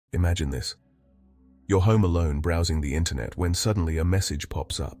Imagine this. You're home alone browsing the internet when suddenly a message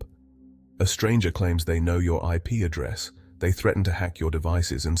pops up. A stranger claims they know your IP address. They threaten to hack your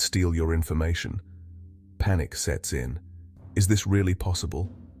devices and steal your information. Panic sets in. Is this really possible?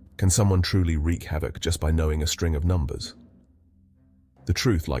 Can someone truly wreak havoc just by knowing a string of numbers? The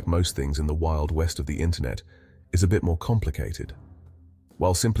truth, like most things in the wild west of the internet, is a bit more complicated.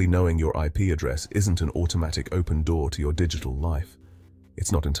 While simply knowing your IP address isn't an automatic open door to your digital life,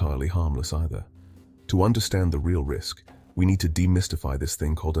 it's not entirely harmless either. To understand the real risk, we need to demystify this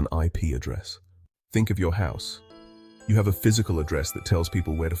thing called an IP address. Think of your house. You have a physical address that tells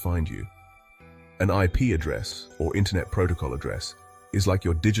people where to find you. An IP address, or Internet Protocol address, is like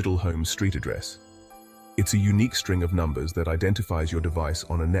your digital home street address. It's a unique string of numbers that identifies your device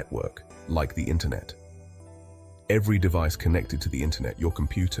on a network, like the internet. Every device connected to the internet, your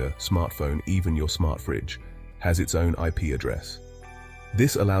computer, smartphone, even your smart fridge, has its own IP address.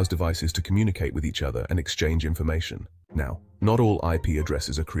 This allows devices to communicate with each other and exchange information. Now, not all IP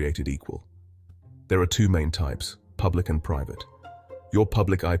addresses are created equal. There are two main types, public and private. Your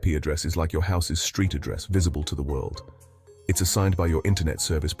public IP address is like your house's street address, visible to the world. It's assigned by your internet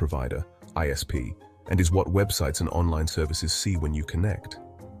service provider, ISP, and is what websites and online services see when you connect.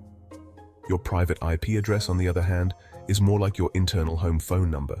 Your private IP address, on the other hand, is more like your internal home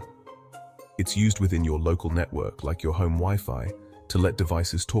phone number. It's used within your local network, like your home Wi-Fi, to let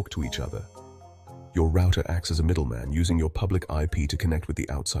devices talk to each other. Your router acts as a middleman, using your public IP to connect with the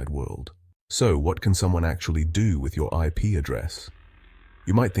outside world. So, what can someone actually do with your IP address?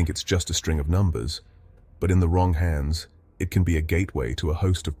 You might think it's just a string of numbers, but in the wrong hands, it can be a gateway to a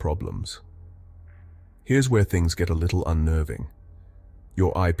host of problems. Here's where things get a little unnerving.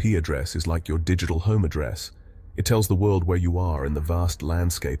 Your IP address is like your digital home address. It tells the world where you are in the vast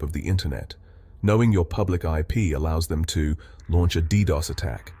landscape of the internet. Knowing your public IP allows them to launch a DDoS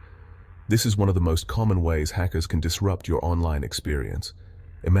attack. This is one of the most common ways hackers can disrupt your online experience.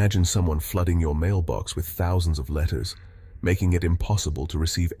 Imagine someone flooding your mailbox with thousands of letters, making it impossible to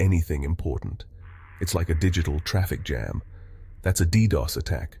receive anything important. It's like a digital traffic jam. That's a DDoS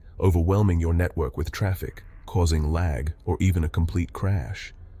attack, overwhelming your network with traffic, causing lag or even a complete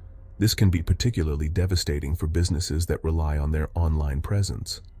crash. This can be particularly devastating for businesses that rely on their online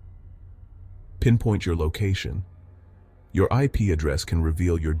presence. Pinpoint your location. Your IP address can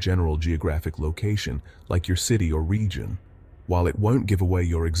reveal your general geographic location, like your city or region. While it won't give away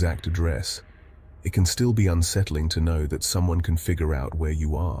your exact address, it can still be unsettling to know that someone can figure out where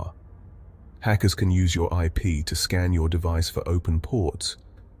you are. Hackers can use your IP to scan your device for open ports,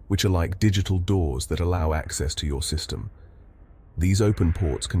 which are like digital doors that allow access to your system. These open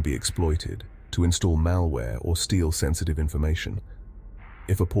ports can be exploited to install malware or steal sensitive information.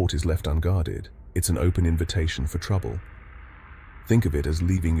 If a port is left unguarded, it's an open invitation for trouble. Think of it as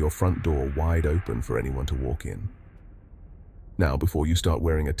leaving your front door wide open for anyone to walk in. Now, before you start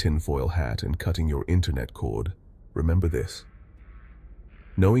wearing a tinfoil hat and cutting your internet cord, remember this.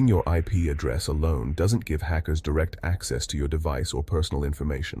 Knowing your IP address alone doesn't give hackers direct access to your device or personal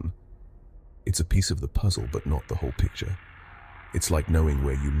information. It's a piece of the puzzle, but not the whole picture. It's like knowing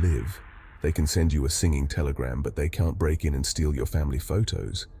where you live. They can send you a singing telegram, but they can't break in and steal your family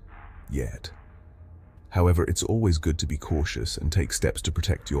photos. Yet. However, it's always good to be cautious and take steps to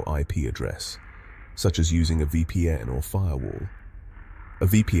protect your IP address, such as using a VPN or firewall. A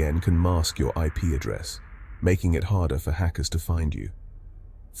VPN can mask your IP address, making it harder for hackers to find you.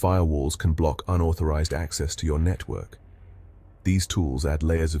 Firewalls can block unauthorized access to your network. These tools add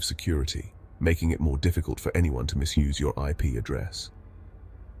layers of security, making it more difficult for anyone to misuse your IP address.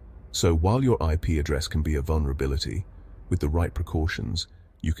 So while your IP address can be a vulnerability, with the right precautions,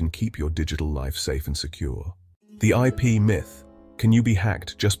 you can keep your digital life safe and secure. The IP myth. Can you be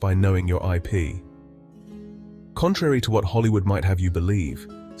hacked just by knowing your IP? Contrary to what Hollywood might have you believe,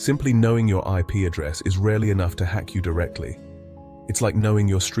 simply knowing your IP address is rarely enough to hack you directly. It's like knowing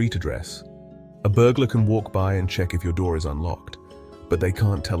your street address. A burglar can walk by and check if your door is unlocked, but they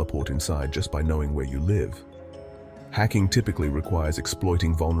can't teleport inside just by knowing where you live. Hacking typically requires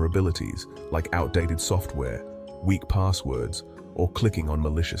exploiting vulnerabilities like outdated software, weak passwords, or clicking on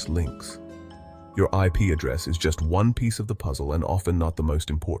malicious links. Your IP address is just one piece of the puzzle and often not the most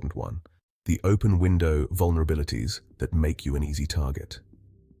important one. The open window vulnerabilities that make you an easy target.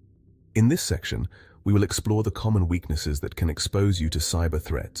 In this section, we will explore the common weaknesses that can expose you to cyber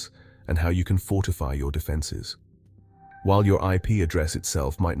threats and how you can fortify your defenses. While your IP address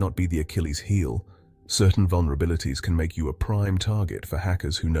itself might not be the Achilles heel, certain vulnerabilities can make you a prime target for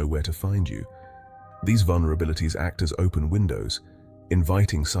hackers who know where to find you. These vulnerabilities act as open windows,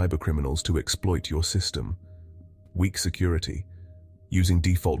 inviting cybercriminals to exploit your system. Weak security. Using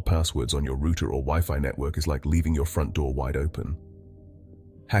default passwords on your router or Wi-Fi network is like leaving your front door wide open.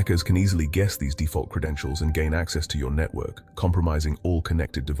 Hackers can easily guess these default credentials and gain access to your network, compromising all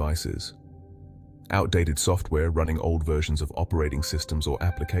connected devices. Outdated software running old versions of operating systems or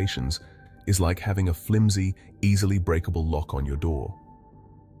applications is like having a flimsy, easily breakable lock on your door.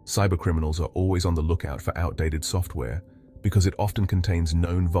 Cybercriminals are always on the lookout for outdated software because it often contains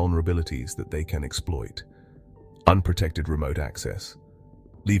known vulnerabilities that they can exploit. Unprotected remote access.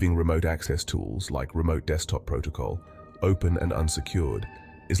 Leaving remote access tools like Remote Desktop Protocol open and unsecured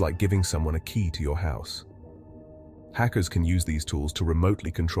is like giving someone a key to your house. Hackers can use these tools to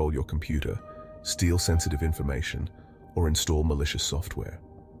remotely control your computer, steal sensitive information, or install malicious software.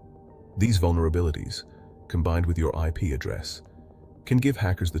 These vulnerabilities, combined with your IP address, can give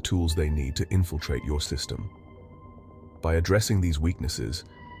hackers the tools they need to infiltrate your system. By addressing these weaknesses,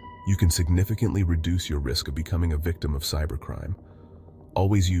 you can significantly reduce your risk of becoming a victim of cybercrime.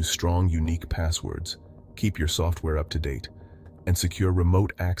 Always use strong, unique passwords, keep your software up to date, and secure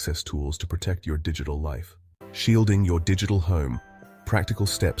remote access tools to protect your digital life. Shielding your digital home. Practical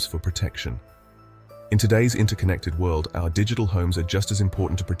steps for protection. In today's interconnected world, our digital homes are just as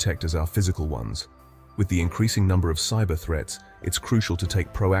important to protect as our physical ones. With the increasing number of cyber threats, it's crucial to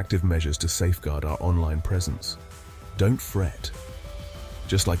take proactive measures to safeguard our online presence. Don't fret.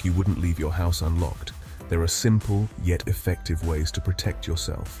 Just like you wouldn't leave your house unlocked, there are simple yet effective ways to protect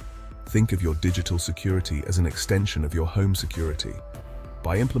yourself. Think of your digital security as an extension of your home security.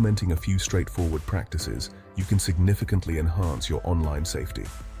 By implementing a few straightforward practices, you can significantly enhance your online safety.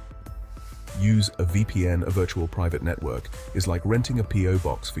 Use a VPN, a virtual private network, is like renting a PO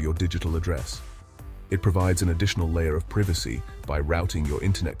box for your digital address. It provides an additional layer of privacy by routing your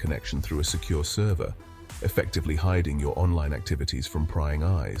internet connection through a secure server, effectively hiding your online activities from prying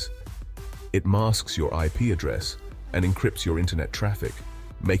eyes. It masks your IP address and encrypts your internet traffic,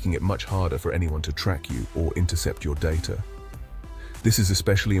 making it much harder for anyone to track you or intercept your data. This is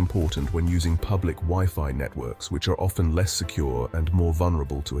especially important when using public Wi-Fi networks, which are often less secure and more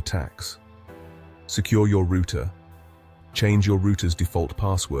vulnerable to attacks. Secure your router. Change your router's default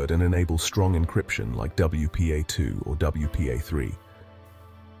password and enable strong encryption like WPA2 or WPA3.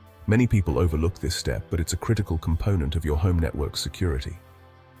 Many people overlook this step, but it's a critical component of your home network's security.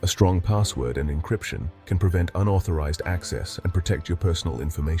 A strong password and encryption can prevent unauthorized access and protect your personal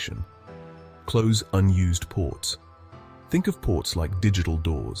information. Close unused ports. Think of ports like digital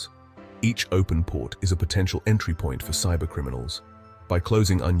doors. Each open port is a potential entry point for cybercriminals. By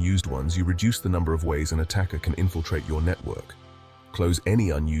closing unused ones, you reduce the number of ways an attacker can infiltrate your network. Close any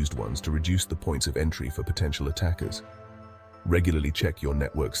unused ones to reduce the points of entry for potential attackers. Regularly check your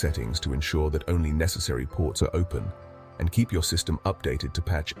network settings to ensure that only necessary ports are open, and keep your system updated to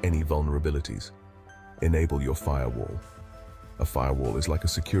patch any vulnerabilities. Enable your firewall. A firewall is like a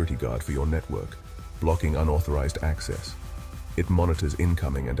security guard for your network, blocking unauthorized access. It monitors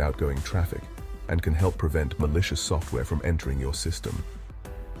incoming and outgoing traffic and can help prevent malicious software from entering your system.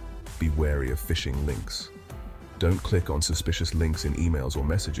 Be wary of phishing links. Don't click on suspicious links in emails or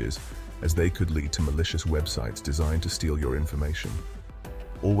messages, as they could lead to malicious websites designed to steal your information.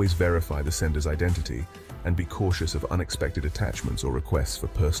 Always verify the sender's identity and be cautious of unexpected attachments or requests for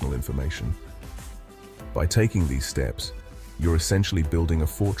personal information. By taking these steps, you're essentially building a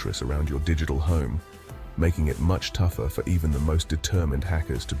fortress around your digital home, making it much tougher for even the most determined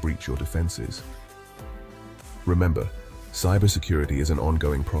hackers to breach your defenses. Remember, cybersecurity is an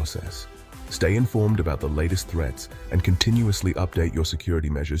ongoing process. Stay informed about the latest threats and continuously update your security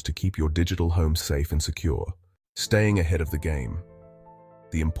measures to keep your digital home safe and secure. Staying ahead of the game.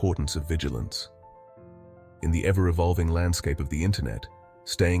 The importance of vigilance. In the ever-evolving landscape of the internet,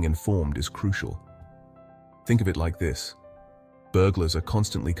 staying informed is crucial. Think of it like this. Burglars are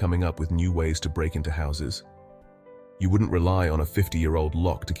constantly coming up with new ways to break into houses. You wouldn't rely on a 50-year-old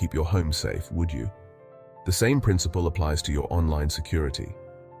lock to keep your home safe, would you? The same principle applies to your online security.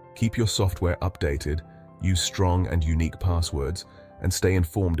 Keep your software updated, use strong and unique passwords, and stay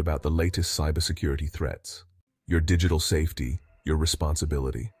informed about the latest cybersecurity threats. Your digital safety, your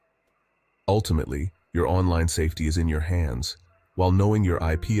responsibility. Ultimately, your online safety is in your hands. While knowing your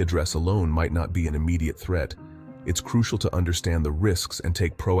IP address alone might not be an immediate threat, it's crucial to understand the risks and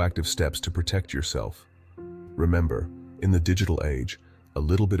take proactive steps to protect yourself. Remember, in the digital age, a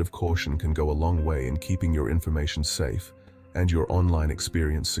little bit of caution can go a long way in keeping your information safe and your online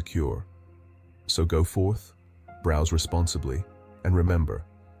experience secure. So go forth, browse responsibly, and remember,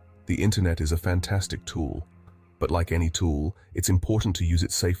 the internet is a fantastic tool, but like any tool, it's important to use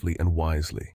it safely and wisely.